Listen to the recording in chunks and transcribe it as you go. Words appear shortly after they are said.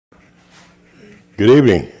Good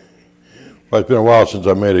evening. Well, it's been a while since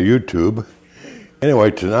I made a YouTube.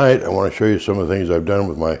 Anyway, tonight I want to show you some of the things I've done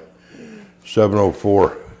with my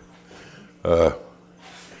 704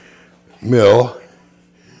 mill.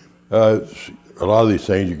 A lot of these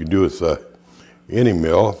things you can do with any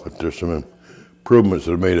mill, but there's some improvements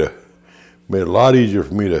that have made it a lot easier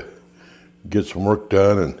for me to get some work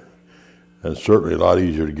done, and certainly a lot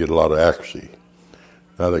easier to get a lot of accuracy.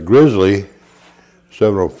 Now the Grizzly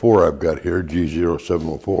 704 I've got here,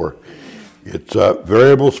 G0704, it's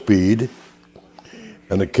variable speed,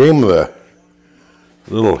 and it came with a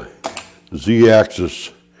little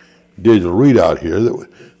Z-axis digital readout here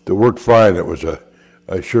that worked fine. It was a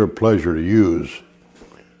sure pleasure to use.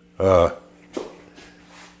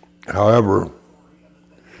 However,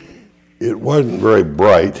 it wasn't very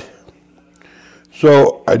bright,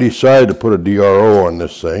 so I decided to put a DRO on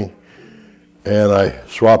this thing, and I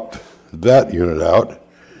swapped that unit out,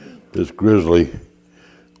 this Grizzly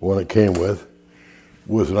one it came with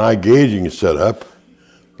an eye gauging setup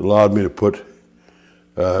that allowed me to put,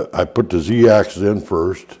 I put the Z-axis in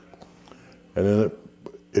first, and then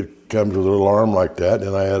it comes with a little arm like that,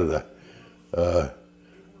 and I added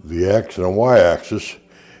the X and a Y axis,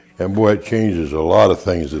 and boy, it changes a lot of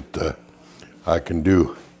things that I can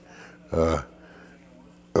do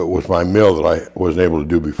with my mill that I wasn't able to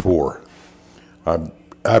do before.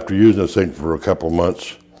 After using this thing for a couple of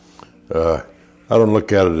months, I don't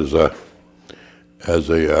look at it as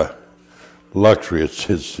a luxury.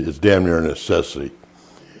 It's damn near a necessity.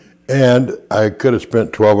 And I could have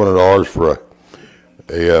spent $1,200 for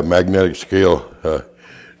a magnetic scale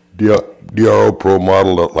DRO Pro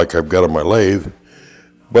model like I've got on my lathe,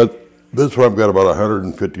 but this one I've got about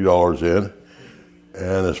 $150 in.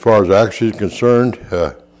 And as far as accuracy is concerned,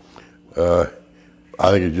 I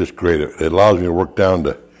think it's just great. It allows me to work down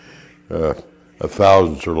to a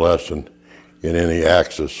thousandths or less in any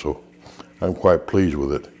axis, so I'm quite pleased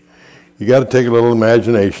with it. You got to take a little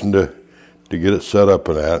imagination to get it set up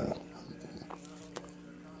in that.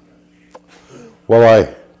 While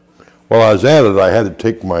I was at it, I had to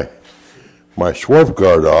take my swerf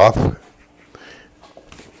guard off.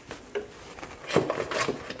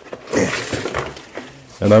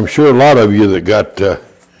 And I'm sure a lot of you that got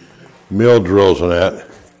mill drills and that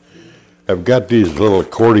have got these little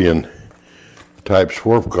accordion type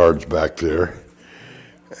swerf guards back there,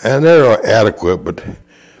 and they're adequate, but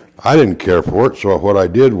I didn't care for it. So what I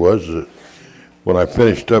did was, when I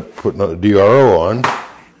finished up putting a DRO on,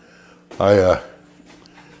 I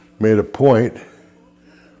made a point.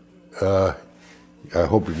 I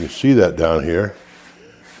hope you can see that down here.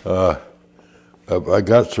 I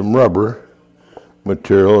got some rubber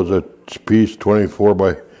material. It's a piece 24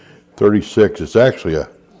 by 36. It's actually a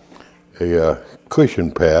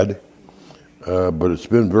cushion pad, but it's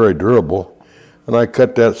been very durable. And I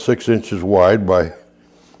cut that 6 inches wide by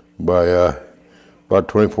about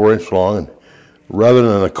 24 inches long. And rather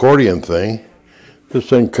than an accordion thing, this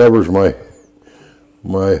thing covers the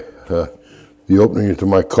opening to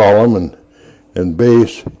my column and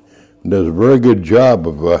base, and does a very good job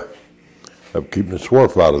of keeping the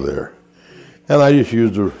swerf out of there. And I just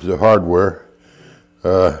used the hardware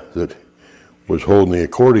that was holding the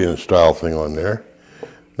accordion style thing on there.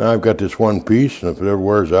 Now I've got this one piece, and if it ever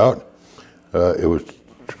wears out, it was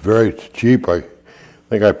very cheap. I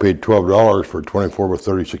think I paid $12 for a 24 by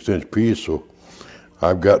 36 inch piece, so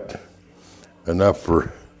I've got enough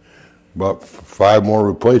for about 5 more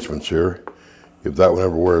replacements here if that one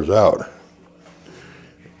ever wears out.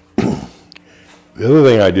 The other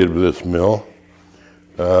thing I did with this mill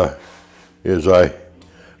is I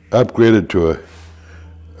upgraded to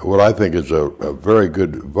what I think is a very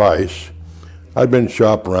good vise. I've been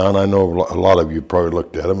shopping around. I know a lot of you probably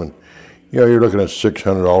looked at them, and you're looking at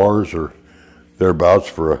 $600 or thereabouts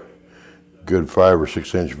for a good 5 or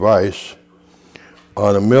 6 inch vise.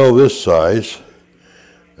 On a mill this size,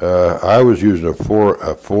 I was using a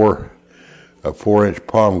 4 inch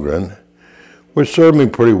palm grin, which served me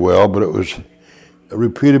pretty well, but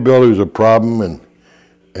repeatability was a problem, and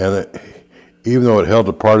even though it held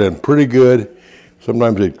the part in pretty good,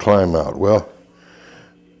 sometimes they'd climb out. Well,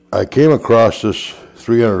 I came across this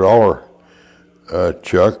 $300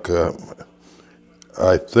 chuck.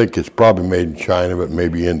 I think it's probably made in China, but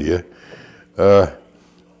maybe India. And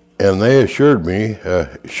they assured me,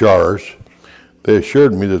 Shars, they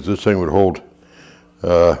assured me that this thing would hold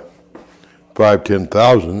 5/10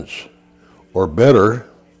 thousandths or better.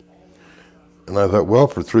 And I thought, well,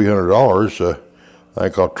 for $300, I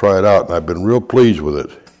think I'll try it out, and I've been real pleased with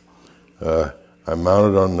it. I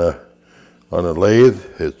mounted on a lathe.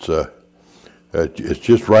 It's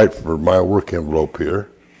just right for my work envelope here.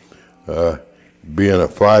 being a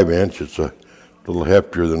 5-inch, it's a little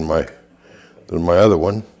heftier than my other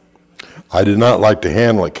one. I did not like the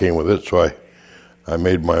handle that came with it, so I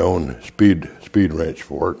made my own speed wrench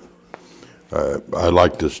for it. I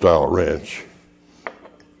like this style of wrench.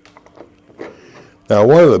 Now,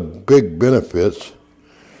 one of the big benefits,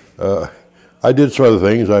 I did some other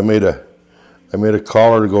things. I made a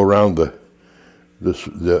collar to go around the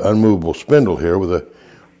unmovable spindle here with a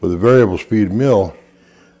variable speed mill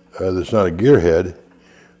that's not a gearhead.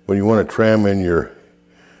 When you want to tram in your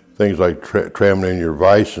things like tramming in your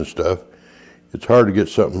vise and stuff, it's hard to get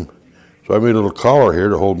something. So I made a little collar here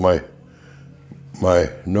to hold my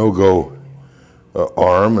no-go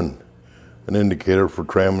arm and an indicator for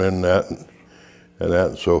tramming in that and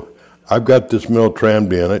that. So I've got this mill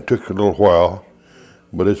trammed in. It took a little while,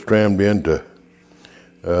 but it's trammed in to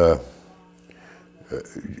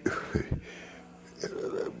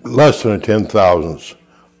less than a 10,000ths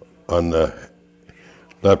on the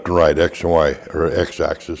left and right, X and Y, or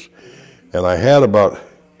X-axis. And I had about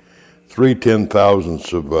 3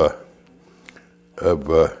 10,000ths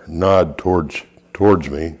of nod towards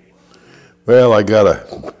me. Well, I got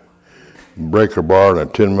a breaker bar and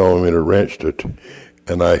a 10mm wrench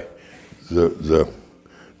and the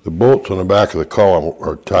bolts on the back of the column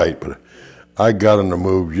are tight, but I got them to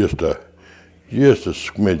move just a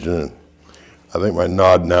smidgen. I think my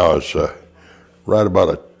nod now is right about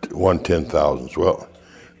a 1/10,000th. Well,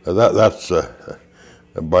 that's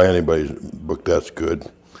by anybody's book, that's good.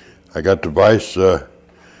 I got the vise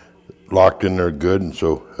locked in there good, and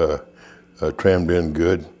so trammed in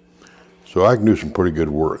good. So I can do some pretty good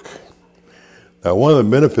work. Now, one of the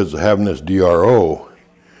benefits of having this DRO,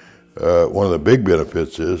 one of the big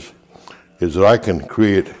benefits is that I can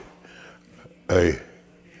create I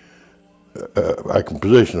can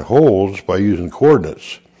position holes by using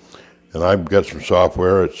coordinates. And I've got some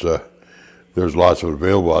software. There's lots of it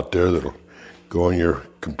available out there that'll go on your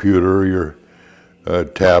computer, your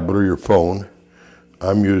tablet, or your phone.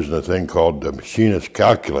 I'm using a thing called the machinist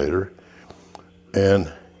calculator.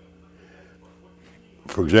 And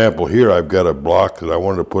for example, here I've got a block that I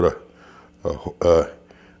wanted to put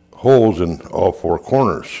holes in all 4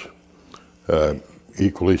 corners,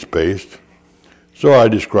 equally spaced. So I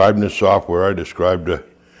described in this software, this is a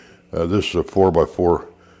 4x4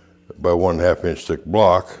 by 1.5 inch thick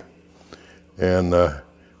block. And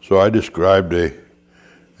so I described the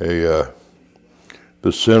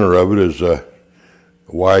center of it as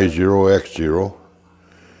Y0, X0.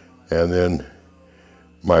 And then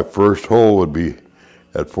my first hole would be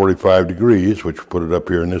at 45 degrees, which would put it up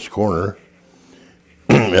here in this corner.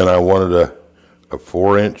 And I wanted a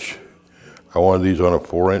 4-inch, I wanted these on a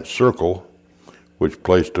 4-inch circle, which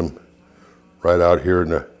placed them right out here in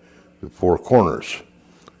the 4 corners.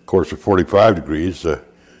 Of course, at 45 degrees,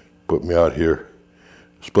 put me out here,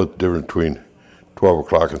 split the difference between 12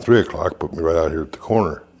 o'clock and 3 o'clock, put me right out here at the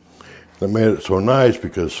corner. That made it so nice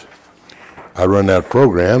because I run that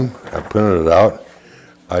program, I printed it out.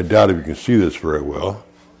 I doubt if you can see this very well,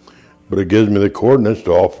 but it gives me the coordinates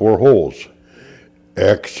to all 4 holes.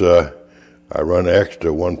 X, I run X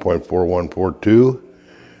to 1.4142,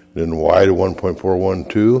 then Y to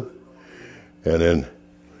 1.412, and then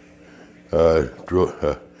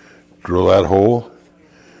drill that hole.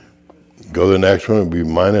 Go to the next one, it would be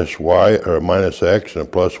minus Y, or minus X and a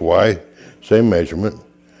plus Y, same measurement.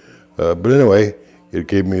 But anyway, it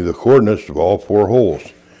gave me the coordinates of all 4 holes.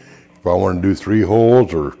 If I want to do 3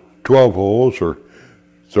 holes or 12 holes or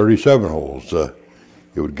 37 holes,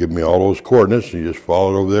 it would give me all those coordinates, and you just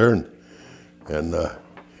follow it over there, and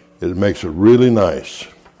it makes it really nice.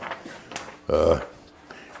 You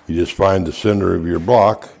just find the center of your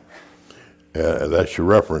block, and that's your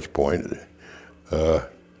reference point.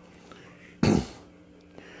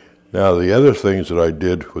 Now, the other things that I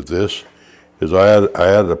did with this is I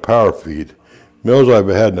added a power feed. Mills I've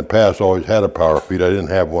had in the past always had a power feed. I didn't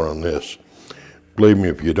have one on this. Believe me,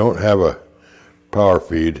 if you don't have a power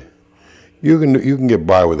feed, you can get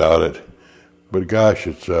by without it. But gosh,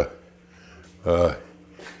 it's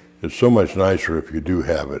so much nicer if you do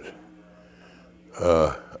have it.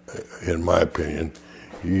 In my opinion,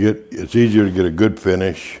 it's easier to get a good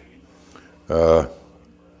finish.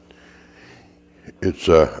 It's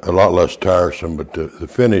a lot less tiresome, but the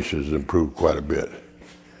finish has improved quite a bit.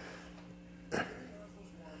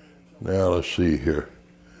 Now let's see here.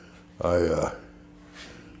 I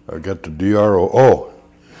got the DRO. Oh,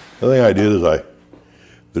 the thing I did is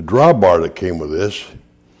the drawbar that came with this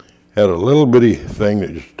had a little bitty thing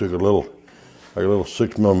that just took like a little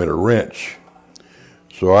 6mm wrench.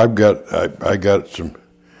 So I got some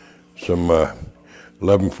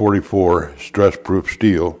 1144 stress-proof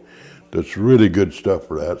steel that's really good stuff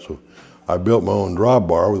for that. So I built my own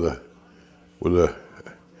drawbar with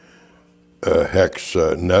a hex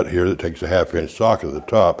nut here that takes a 1/2 inch socket at the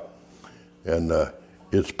top, and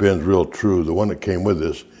it spins real true. The one that came with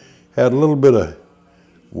this had a little bit of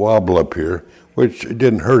wobble up here, which it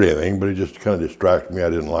didn't hurt anything, but it just kind of distracted me. I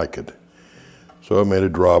didn't like it. So I made a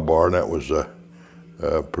drawbar, and that was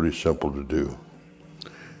pretty simple to do.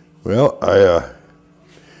 Well,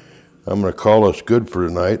 I'm going to call us good for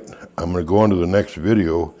tonight. I'm going to go on to the next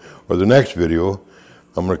video, or the next video,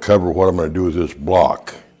 I'm going to cover what I'm going to do with this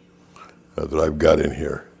block that I've got in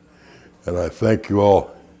here. And I thank you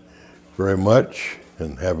all very much,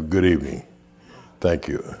 and have a good evening. Thank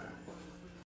you.